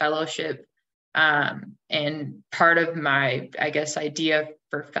considering a fellowship. And part of my, I guess, idea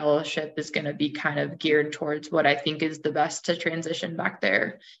for fellowship is going to be kind of geared towards what I think is the best to transition back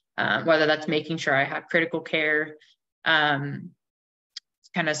there. Whether that's making sure I have critical care, kind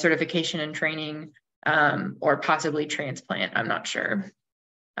of certification and training, or possibly transplant. I'm not sure.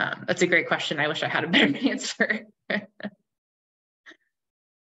 That's a great question. I wish I had a better answer.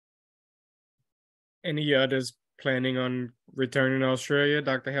 Any others planning on returning to Australia,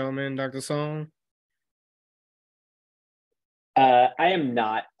 Dr. Hellman, Dr. Song? I am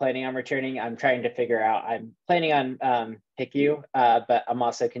not planning on returning. I'm trying to figure out, I'm planning on PICU, but I'm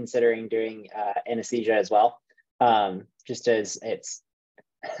also considering doing anesthesia as well, just as it's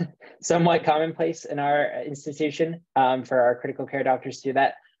somewhat commonplace in our institution for our critical care doctors to do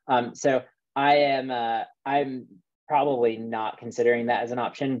that. So I'm probably not considering that as an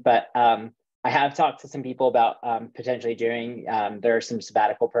option, but I have talked to some people about potentially doing, there are some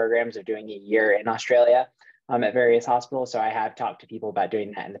sabbatical programs of doing a year in Australia at various hospitals. So I have talked to people about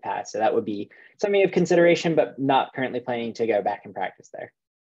doing that in the past. So that would be something of consideration, but not currently planning to go back and practice there.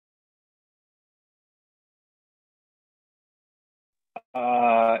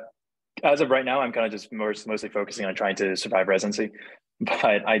 As of right now, I'm kind of just mostly focusing on trying to survive residency,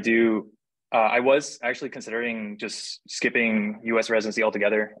 but I was actually considering just skipping US residency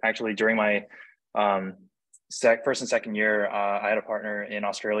altogether. Actually, during my first and second year, I had a partner in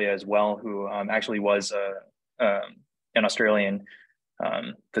Australia as well who actually was an Australian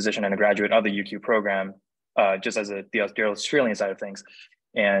physician and a graduate of the UQ program, just as the Australian side of things.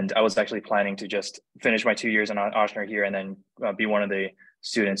 And I was actually planning to just finish my 2 years in Ochsner here and then be one of the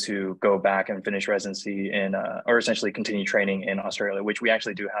students who go back and finish residency in, or essentially continue training in Australia, which we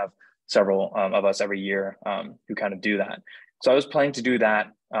actually do have several of us every year who kind of do that. So I was planning to do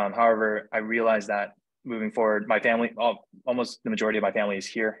that. However, I realized that moving forward, my family, almost the majority of my family is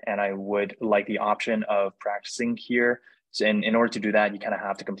here, and I would like the option of practicing here. So in order to do that, you kind of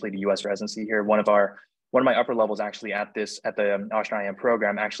have to complete a US residency here. One of my upper levels actually at the Ochsner IM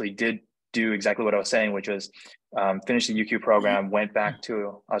program actually did do exactly what I was saying, which was finish the UQ program, went back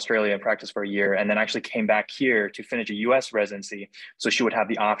to Australia and practiced for a year, and then actually came back here to finish a US residency. So she would have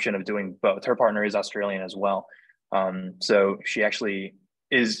the option of doing both. Her partner is Australian as well. So she actually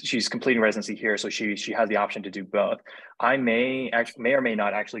she's completing residency here. So she has the option to do both. I may or may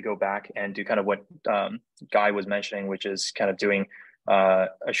not actually go back and do kind of what Guy was mentioning, which is kind of doing a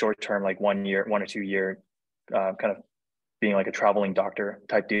short-term, like 1 or 2 year, kind of being like a traveling doctor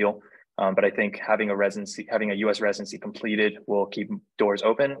type deal. But I think having a US residency completed will keep doors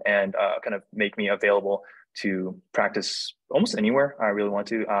open and kind of make me available to practice almost anywhere I really want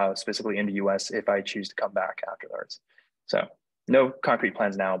to, specifically in the US if I choose to come back afterwards. So no concrete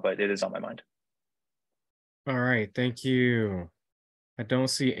plans now, but it is on my mind. All right, thank you. I don't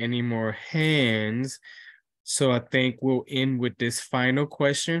see any more hands. So I think we'll end with this final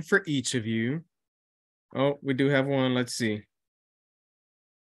question for each of you. Oh, we do have one. Let's see.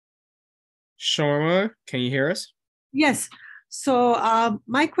 Sharma, can you hear us? Yes. So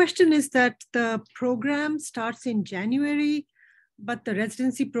my question is that the program starts in January, but the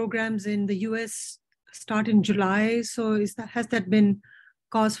residency programs in the US start in July. So has that been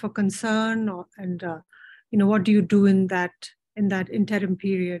cause for concern, and what do you do in that interim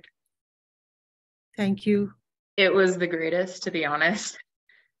period? Thank you. It was the greatest, to be honest.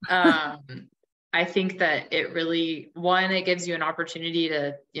 I think that it really, it gives you an opportunity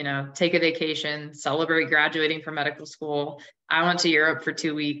to, take a vacation, celebrate graduating from medical school. I went to Europe for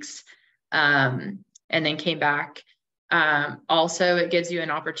 2 weeks and then came back. Also, it gives you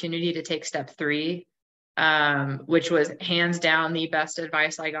an opportunity to take step 3, which was hands down the best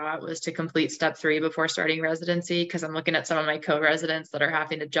advice I got, was to complete step 3 before starting residency, because I'm looking at some of my co-residents that are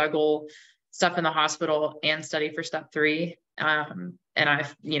having to juggle stuff in the hospital and study for step 3. And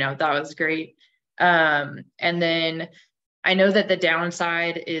that was great. And then I know that the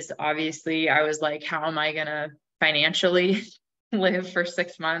downside is, obviously, I was like, how am I going to financially live for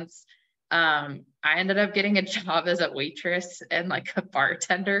 6 months? I ended up getting a job as a waitress and like a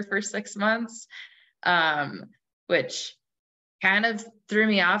bartender for 6 months, which kind of threw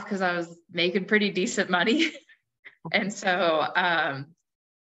me off because I was making pretty decent money. And so,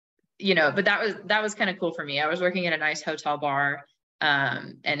 but that was kind of cool for me. I was working at a nice hotel bar.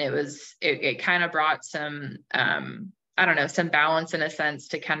 And it kind of brought some, some balance in a sense,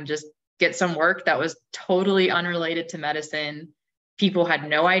 to kind of just get some work that was totally unrelated to medicine. People had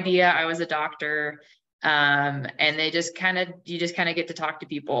no idea I was a doctor. And you just kind of get to talk to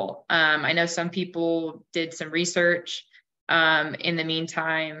people. I know some people did some research, in the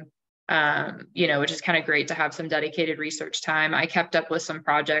meantime, which is kind of great to have some dedicated research time. I kept up with some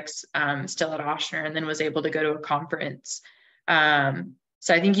projects, still at Ochsner, and then was able to go to a conference.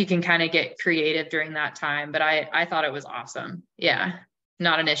 So I think you can kind of get creative during that time, but I thought it was awesome. Yeah,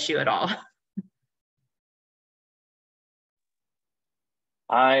 not an issue at all.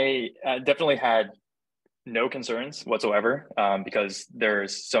 I definitely had no concerns whatsoever, because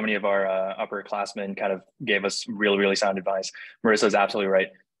there's so many of our upperclassmen kind of gave us really, really sound advice. Marissa is absolutely right.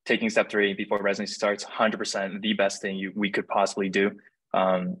 Taking step 3 before residency starts, 100% the best thing we could possibly do.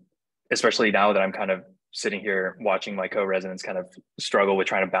 Especially now that I'm kind of sitting here watching my co-residents kind of struggle with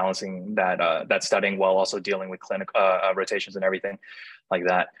trying to balancing that studying while also dealing with clinic rotations and everything like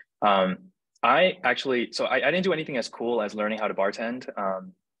that. I didn't do anything as cool as learning how to bartend,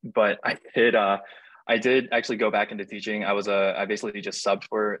 but I did actually go back into teaching. I basically just subbed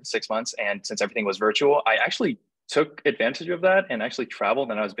for 6 months, and since everything was virtual, I actually took advantage of that and actually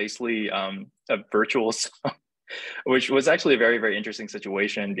traveled, and I was basically a virtual sub, which was actually a very, very interesting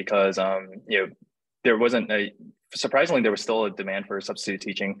situation because there wasn't surprisingly, there was still a demand for substitute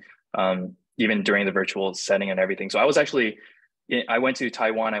teaching, even during the virtual setting and everything. So I went to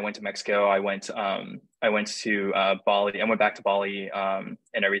Taiwan, I went to Mexico, I went to Bali, I went back to Bali and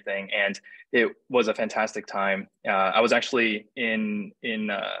everything. And it was a fantastic time. I was actually in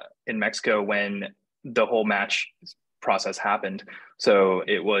Mexico when the whole match process happened. So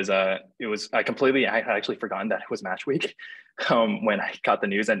I had actually forgotten that it was match week when I got the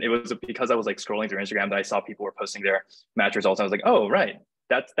news. And it was because I was like scrolling through Instagram that I saw people were posting their match results. I was like, oh, right,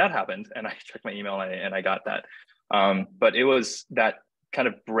 that happened. And I checked my email and I got that. But it was that kind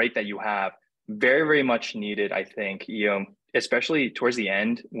of break that you have, very, very much needed, I think, especially towards the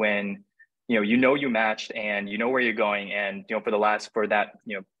end when, you matched and you know where you're going. And, for that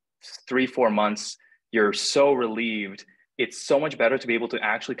 3-4 months, you're so relieved. It's so much better to be able to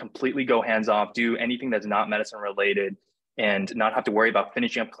actually completely go hands off, do anything that's not medicine related, and not have to worry about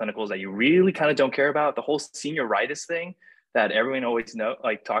finishing up clinicals that you really kind of don't care about. The whole senioritis thing that everyone always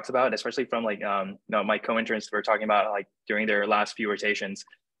talks about, especially from my co-interns were talking about during their last few rotations,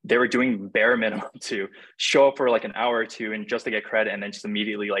 they were doing bare minimum to show up for an hour or two and just to get credit and then just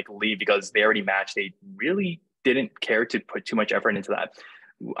immediately leave because they already matched. They really didn't care to put too much effort into that.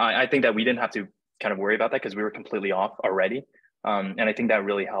 I think that we didn't have to kind of worry about that because we were completely off already. And I think that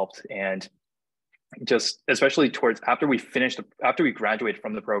really helped. And just especially after we graduated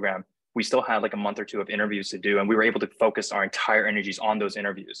from the program, we still had a month or 2 of interviews to do, and we were able to focus our entire energies on those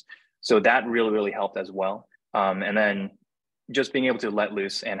interviews. So that really, really helped as well. And then just being able to let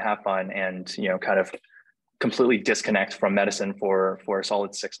loose and have fun and, kind of completely disconnect from medicine for a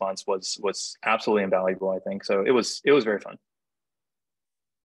solid 6 months was absolutely invaluable, I think. So it was very fun.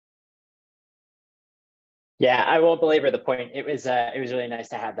 Yeah, I won't belabor the point. It was really nice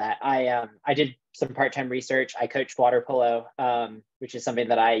to have that. I did some part-time research. I coached water polo, which is something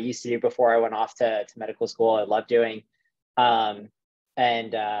that I used to do before I went off to medical school. I love doing, and then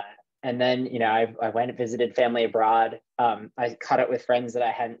I went and visited family abroad. I caught up with friends that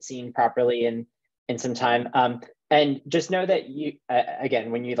I hadn't seen properly in some time. And just know that you again,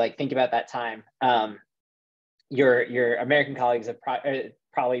 when you think about that time, your American colleagues have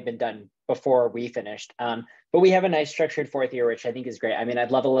probably been done before we finished. But we have a nice structured 4th year, which I think is great. I mean,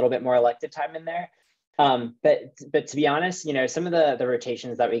 I'd love a little bit more elective time in there. But to be honest, some of the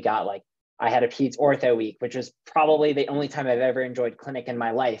rotations that we got, I had a peds ortho week, which was probably the only time I've ever enjoyed clinic in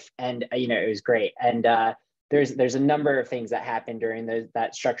my life. And, it was great. And there's a number of things that happened during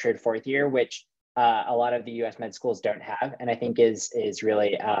that structured 4th year, which a lot of the US med schools don't have. And I think is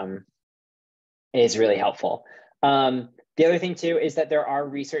really helpful. The other thing too is that there are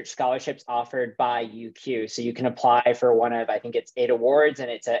research scholarships offered by UQ, so you can apply for one of, I think it's 8 awards,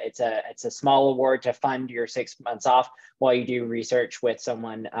 and it's a small award to fund your 6 months off while you do research with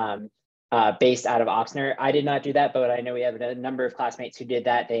someone based out of Ochsner. I did not do that, but I know we have a number of classmates who did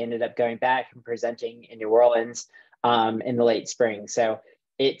that. They ended up going back and presenting in New Orleans in the late spring. So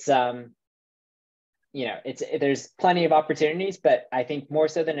it's there's plenty of opportunities, but I think more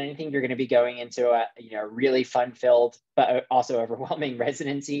so than anything, you're going to be going into a really fun-filled but also overwhelming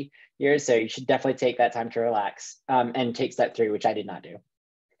residency year. So you should definitely take that time to relax and take step 3, which I did not do.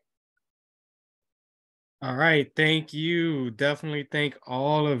 All right, thank you. Definitely thank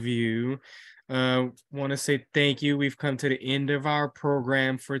all of you. Want to say thank you. We've come to the end of our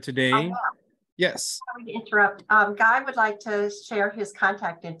program for today. Yes. Sorry to interrupt. Guy would like to share his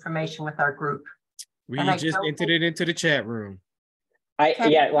contact information with our group. We just entered it into the chat room. I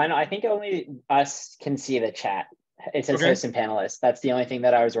think only us can see the chat. It says host and panelists. That's the only thing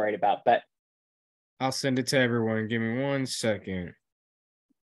that I was worried about, but I'll send it to everyone. Give me 1 second.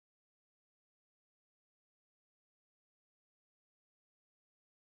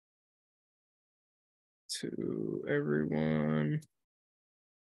 To everyone.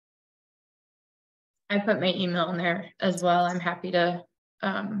 I put my email in there as well. I'm happy to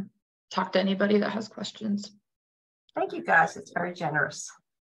talk to anybody that has questions. Thank you, guys. It's very generous.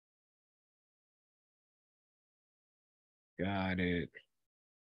 Got it.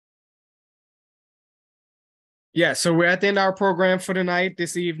 Yeah, so we're at the end of our program for tonight,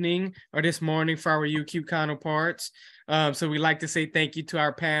 this evening, or this morning for our UQ counterparts. So we'd like to say thank you to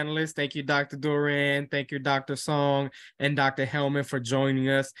our panelists. Thank you, Dr. Duran. Thank you, Dr. Song and Dr. Hellman for joining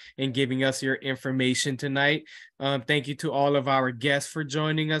us and giving us your information tonight. Thank you to all of our guests for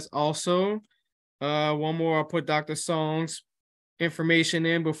joining us also. One more, I'll put Dr. Song's information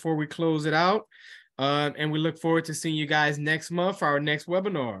in before we close it out. And we look forward to seeing you guys next month for our next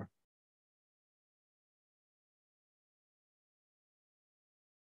webinar.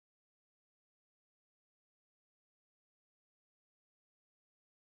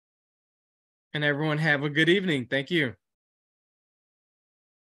 And everyone have a good evening. Thank you.